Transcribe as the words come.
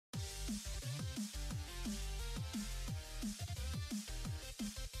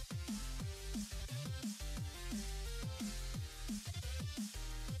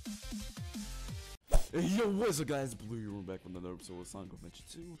Yo, what's up guys, Blue here, we're back with another episode of Sonic Adventure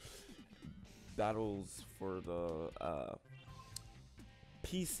 2 Battles for the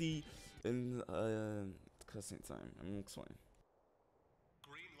PC in cutscene time. I'm gonna explain.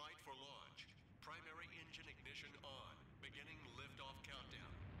 Green light for launch. Primary engine ignition on. Beginning liftoff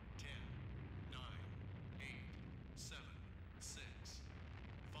countdown. 10, 9, 8, 7, 6,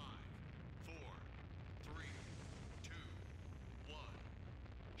 5, 4, 3, 2, 1.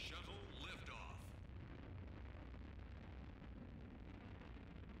 Shuttle liftoff.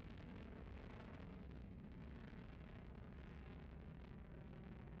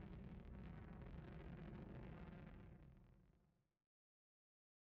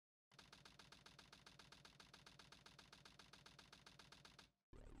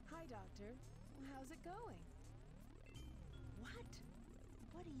 Hi, Doctor. How's it going? What?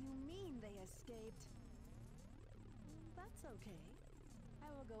 What do you mean they escaped? That's okay.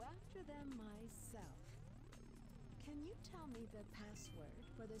 I will go after them myself. Can you tell me the password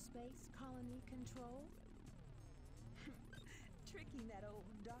for the space colony control? Tricking that old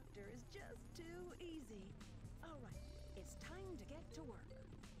doctor is just too easy. All right, it's time to get to work.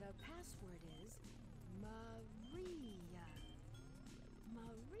 The password is Maria.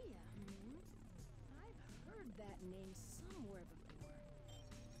 Maria, I've heard that name somewhere before.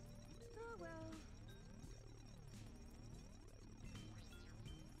 Oh well.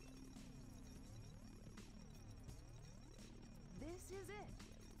 This is it.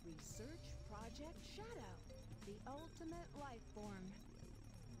 Research Project Shadow, the ultimate life form.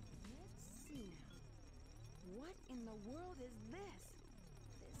 Let's see now. What in the world is this?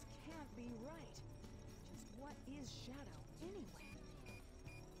 This can't be right. Just what is Shadow anyway?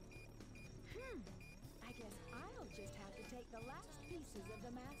 I guess I'll just have to take the last pieces of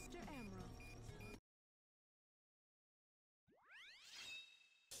the Master Emerald.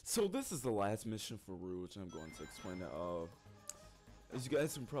 So this is the last mission for Rouge, and I'm going to explain it. As you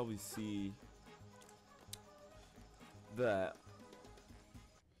guys can probably see that,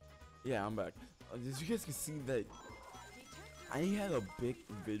 yeah, I'm back. As you guys can see that I had a big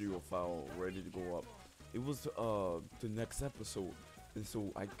video file ready to go up. It was the next episode, and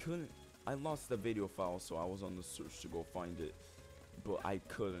so I lost the video file, so I was on the search to go find it, but I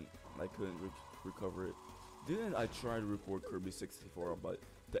couldn't recover it. Then I tried to record Kirby 64, but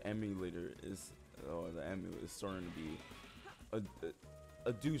the emulator is starting to be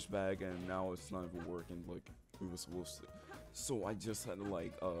a douchebag, and now it's not even working like it was supposed to. So I just had to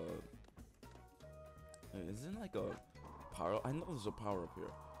like isn't like a power? I know there's a power up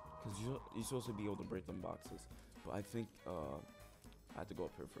here, cause you're supposed to be able to break them boxes, but I think I had to go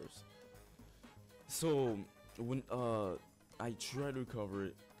up here first. So when I tried to recover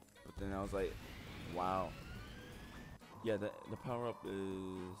it, but then I was like, wow, yeah, the power up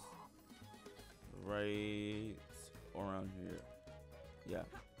is right around here. Yeah,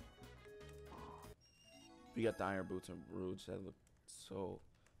 we got the iron boots and Rouge that look so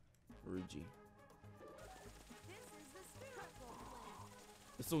rougy.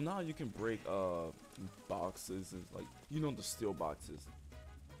 So now you can break boxes and like, you know, the steel boxes,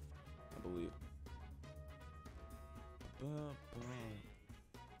 I believe.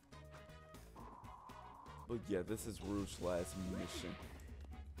 But yeah, this is Rouge's last mission.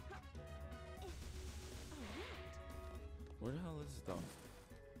 Where the hell is it done?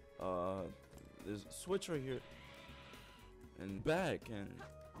 There's a switch right here. And back, and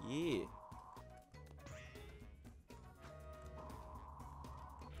yeah.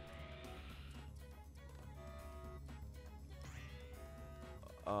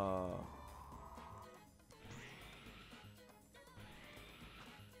 Oh,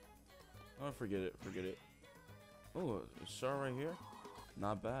 forget it. Oh, a star right here?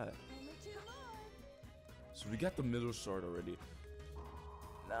 Not bad. So we got the middle shard already.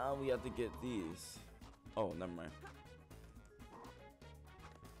 Now we have to get these. Oh, never mind.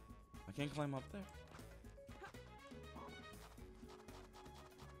 I can't climb up there.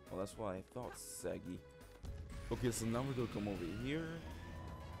 Well, that's why I thought, saggy. Okay, so now we're gonna come over here.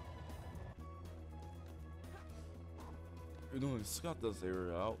 We're doing scout this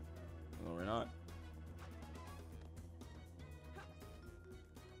area out. No, we're not.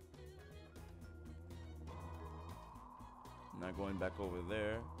 Not going back over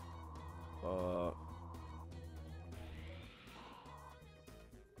there. Oh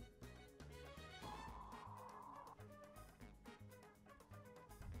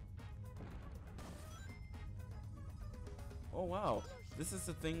wow, this is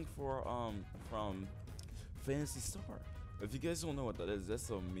the thing for from Phantasy Star. If you guys don't know what that is, that's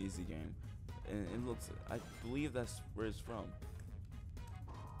an amazing game, and it looks, I believe that's where it's from.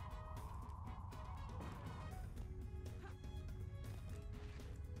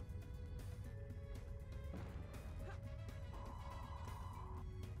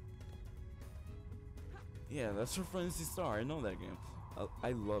 Yeah, that's for Fantasy Star. I know that game.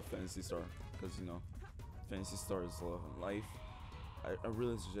 I love Fantasy Star because you know, Fantasy Star is love and life. I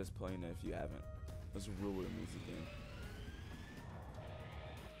really suggest playing it if you haven't. It's a really amazing game.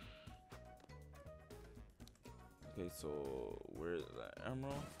 Okay, so where's the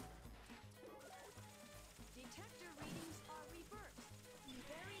emerald? Detector readings are reversed. Be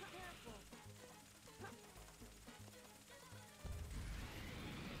very careful.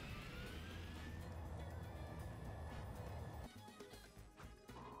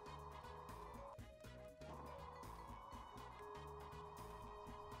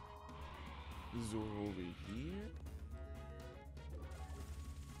 This is over here.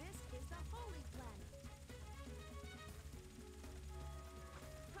 This is the Holy Planet.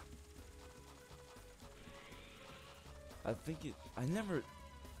 I think it.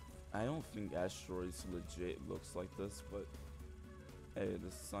 I don't think Asteroids legit looks like this, but hey,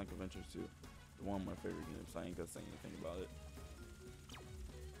 this is Sonic Adventure 2, one of my favorite games. I ain't gonna say anything about it.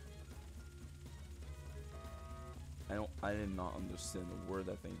 I did not understand the word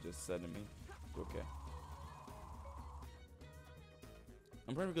that thing just said to me. Okay.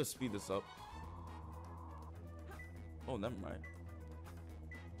 I'm probably gonna speed this up. Oh, never mind.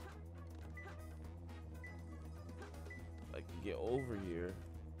 I can get over here.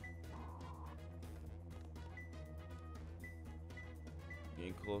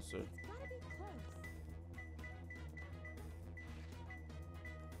 Getting closer. It's gotta be close.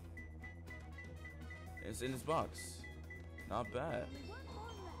 It's in this box. Not bad. Only one more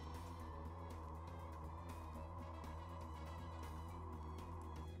left.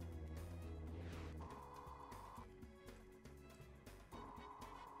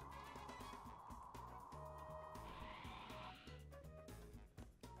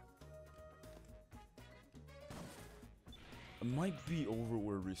 It might be over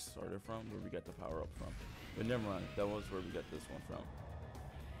where we started from, where we got the power up from. But never mind, that was where we got this one from.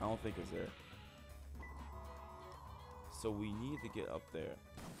 I don't think it's there. So we need to get up there.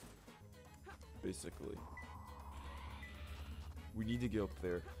 Basically. We need to get up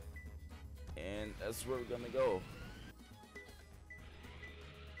there. And that's where we're gonna go.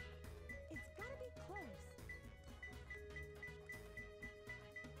 It's gotta be close.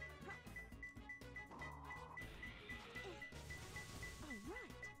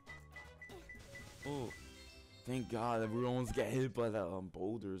 All right. Oh, thank God everyone's get hit by that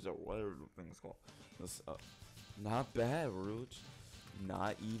boulders or whatever the thing's called. That's, not bad, Rouge.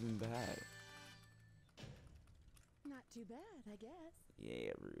 Not even bad. Not too bad, I guess.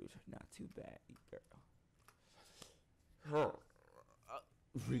 Yeah, Rouge. Not too bad, girl.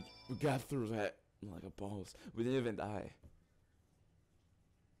 We got through that like a boss. We didn't even die.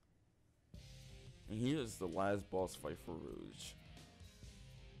 And here's the last boss fight for Rouge.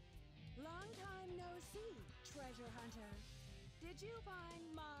 Long time no see, treasure hunter. Did you find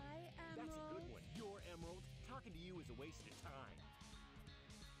my emerald? That's a good one. Your emerald. Talking to you is a waste of time.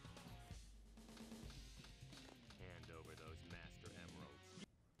 Hand over those master emeralds.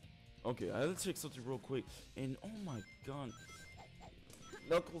 Okay, I had to check something real quick. And oh my God.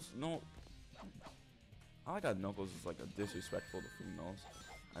 Knuckles, no. I got Knuckles is like a disrespectful to females.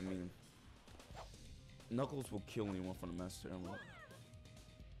 I mean, Knuckles will kill anyone from the Master Emerald.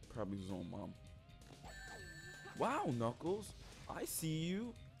 Probably his own mom. Wow, Knuckles, I see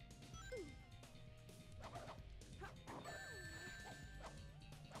you.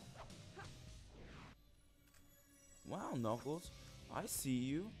 Wow, Knuckles, I see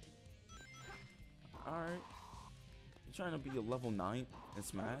you. Alright. You trying to be a level 9 in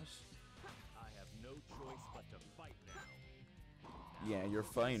Smash? I have no choice but to fight now. Yeah, you're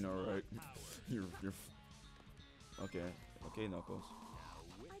fine, alright. you're okay. Okay, Knuckles. Now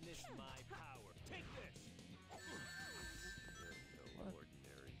witness my power. Take this. You're no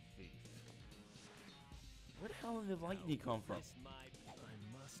ordinary thief. Where the hell did the lightning come from? Witness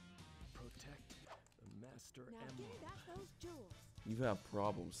I must protect the master Now give me emerald. back those jewels. You have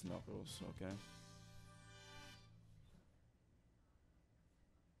problems, Knuckles, okay?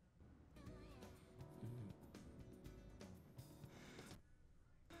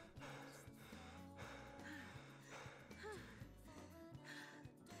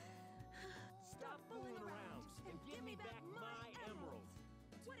 Stop fooling around and give me back my emerald.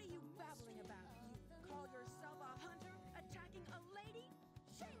 What are you babbling about? You call yourself a hunter attacking a lady?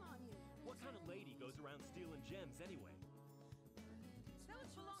 Shame on you. What kind of lady goes around stealing gems anyway? Those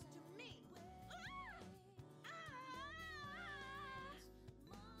belong to me.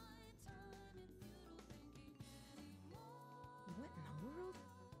 What in the world?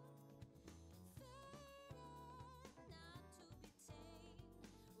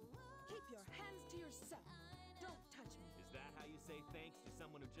 Keep your hands to yourself.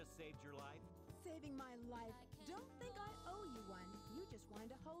 just saved your life? Saving my life. Don't think I owe you one. You just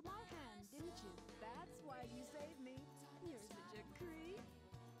wanted to hold my hand, didn't you? That's why you saved me. You're such a creep.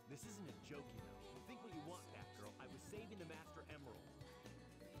 This isn't a joke, you know. Think what you want, Batgirl. I was saving the Master Emerald.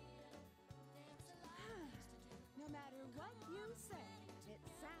 No matter what you say, it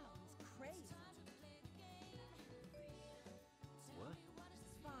sounds crazy. What?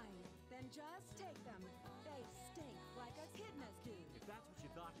 Fine, then just take them. They stink like echidnas do. If that's what you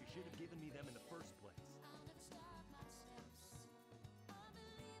thought, you should have given me them in the first place.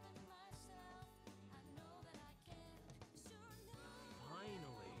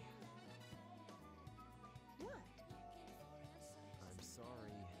 Finally. What? I'm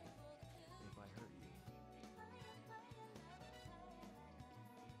sorry if I hurt you.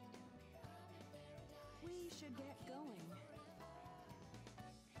 We should get going.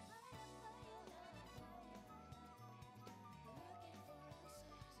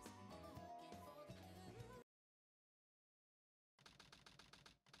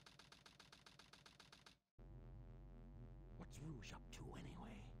 What's Rouge up to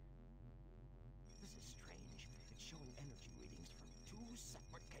anyway? This is strange. It's showing energy readings from 2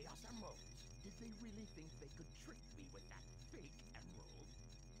 separate Chaos Emeralds. Did they really think they could trick me with that fake emerald?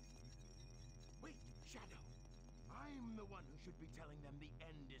 Wait, Shadow. I'm the one who should be telling them the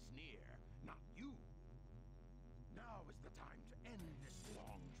end is near, not you. Now is the time to end this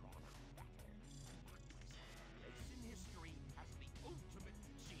long drawn-out battle. Mark myself place in history as the ultimate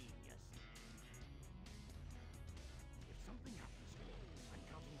genius. If something happens to me, I'm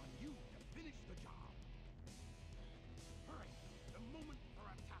counting on you to finish the job. Hurry! The moment for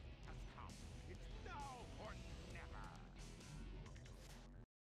attack has come. It's now or never.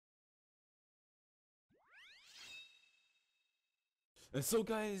 And so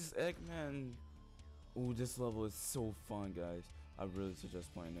guys, Eggman, ooh, this level is so fun, guys. I really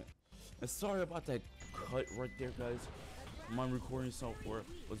suggest playing it. And sorry about that cut right there, guys. My recording software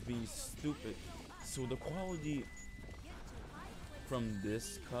was being stupid, so the quality from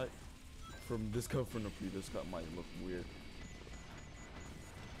this cut from the previous cut might look weird.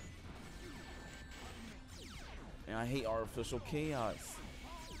 And I hate artificial chaos.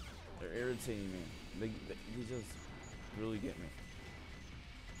 They're irritating me. They just really get me.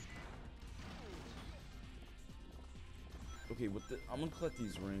 Okay, I'm gonna collect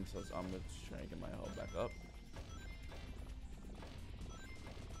these rings, so I'm gonna try and get my health back up.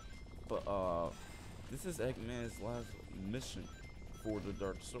 But this is Eggman's last mission for the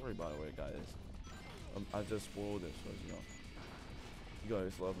Dark Story, by the way, guys. I just spoiled this, so you know. You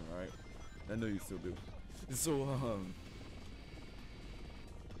guys love him, right? I know you still do. So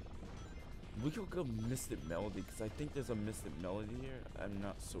we could go Mystic Melody, because I think there's a Mystic Melody here. I'm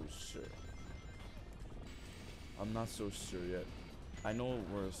not so sure. I'm not so sure yet. I know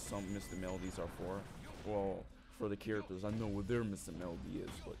where some Mystic Melodies are for. Well, for the characters, I know where their Mystic Melody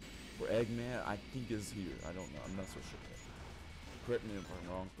is, but for Eggman, I think it's here. I don't know. I'm not so sure yet. Correct me if I'm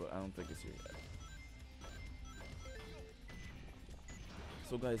wrong, but I don't think it's here yet.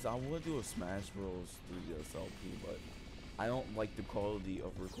 So guys, I would do a Smash Bros 3DS LP, but I don't like the quality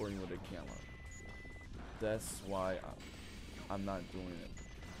of recording with a camera. That's why I'm not doing it.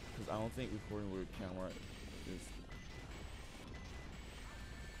 Because I don't think recording with a camera is...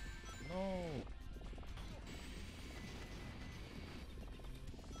 No!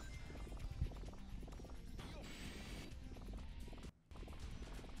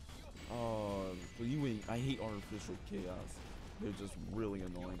 But you ain't, I hate artificial chaos. They're just really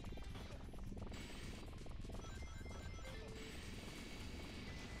annoying.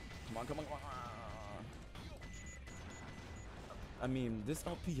 Come on, come on, come on. I mean, this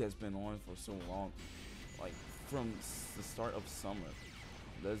LP has been on for so long. Like, from the start of summer.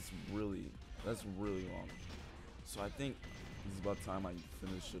 That's really long. So I think it's about time I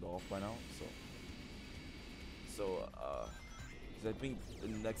finish it off by now. So I think the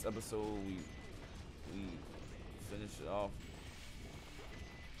next episode we finish it off.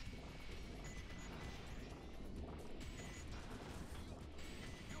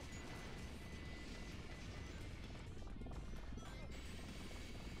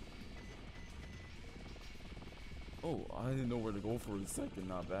 Oh, I didn't know where to go for a second.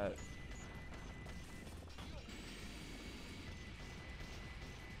 Not bad.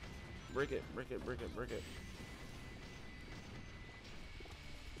 Break it, break it, break it, break it.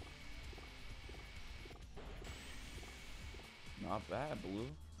 Not bad, Blue.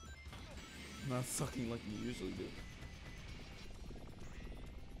 Not sucking like you usually do.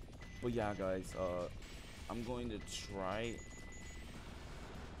 But yeah, guys, I'm going to try.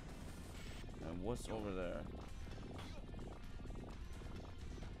 And what's over there?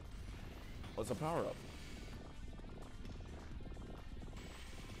 Oh, it's a power up.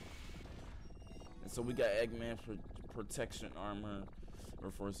 And so we got Eggman for protection armor.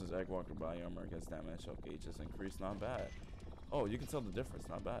 Reinforces Eggwalker body armor against damage. Okay, just increased. Not bad. Oh, you can tell the difference.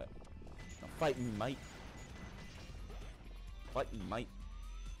 Not bad. Now fight me, mate. Fight me, mate.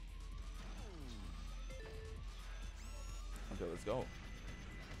 Okay, let's go.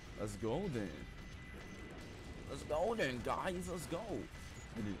 Let's go then. Let's go then, guys. Let's go.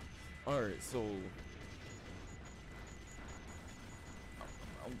 Alright, so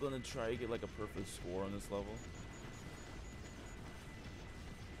I'm gonna try to get like a perfect score on this level.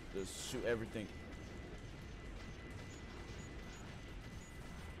 Just shoot everything.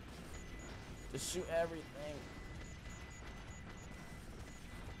 Just shoot everything.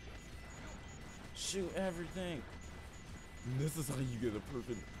 Shoot everything. This is how you get a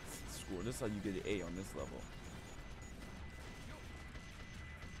perfect score. This is how you get an A on this level.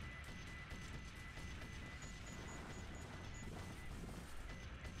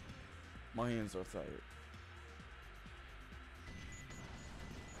 My hands are tired.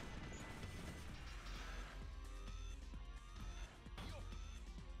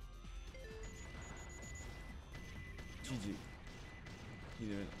 GG. He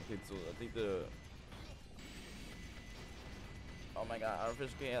didn't. Okay, so I think the. Oh my god,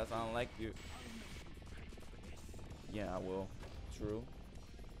 Artificial Chaos, I don't like you. Yeah, I will. True.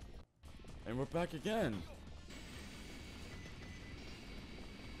 And we're back again.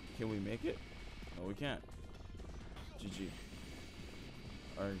 Can we make it? No, we can't. GG.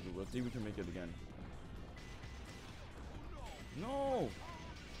 Alright, I think we can make it again. No!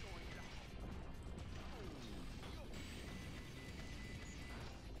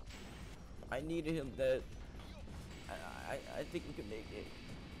 I needed him dead. I think we can make it.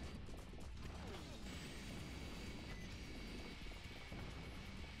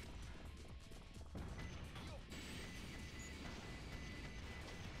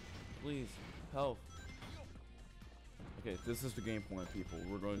 Please, help. Okay, this is the game point, people.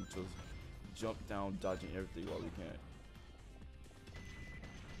 We're going to just jump down, dodging everything while we can.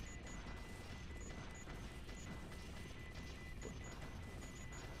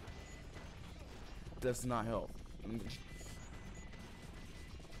 Does not help.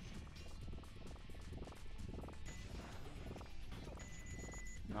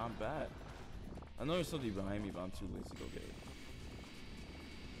 Not bad. I know there's something behind me, but I'm too lazy to go get it.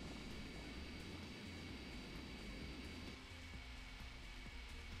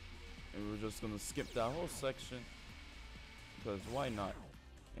 And we're just gonna skip that whole section, because why not?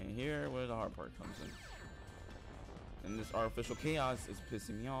 And here where the hard part comes in. And this artificial chaos is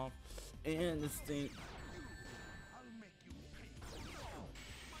pissing me off. And this thing.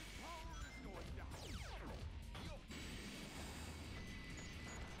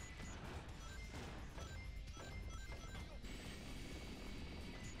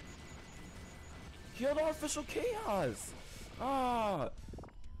 Kill the artificial chaos! Ah!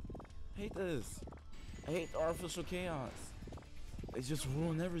 Hate this. I hate the artificial chaos. They just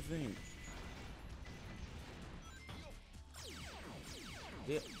ruin everything.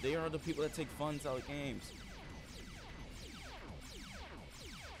 They are the people that take funds out of games.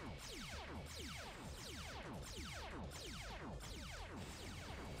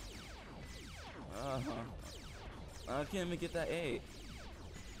 I can't even get that A.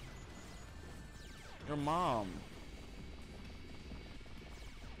 Your mom.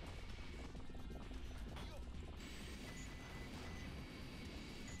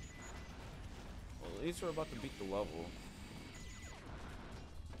 Well, at least we're about to beat the level.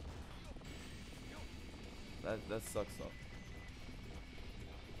 That sucks though.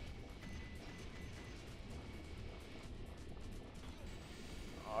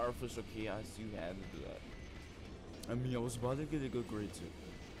 Artificial chaos, you had to do that. I mean, I was about to get a good grade too.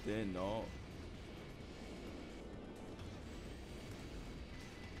 Then no.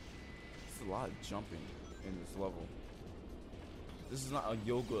 There's a lot of jumping in this level. This is not a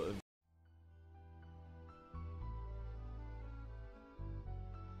yoga event.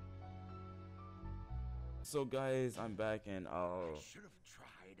 So guys, I'm back and I should have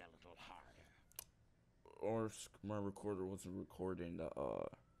tried a little harder. or my recorder wasn't recording the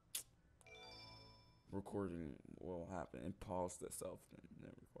recording what will happen and paused itself and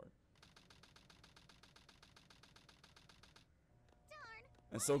then record.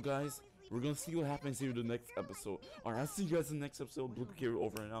 And so guys, we're gonna see what happens here in the next episode. Alright, I'll see you guys in the next episode. BlueKokiri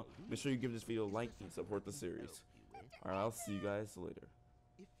over and out. Make sure you give this video a like and support the series. Alright, I'll see you guys later.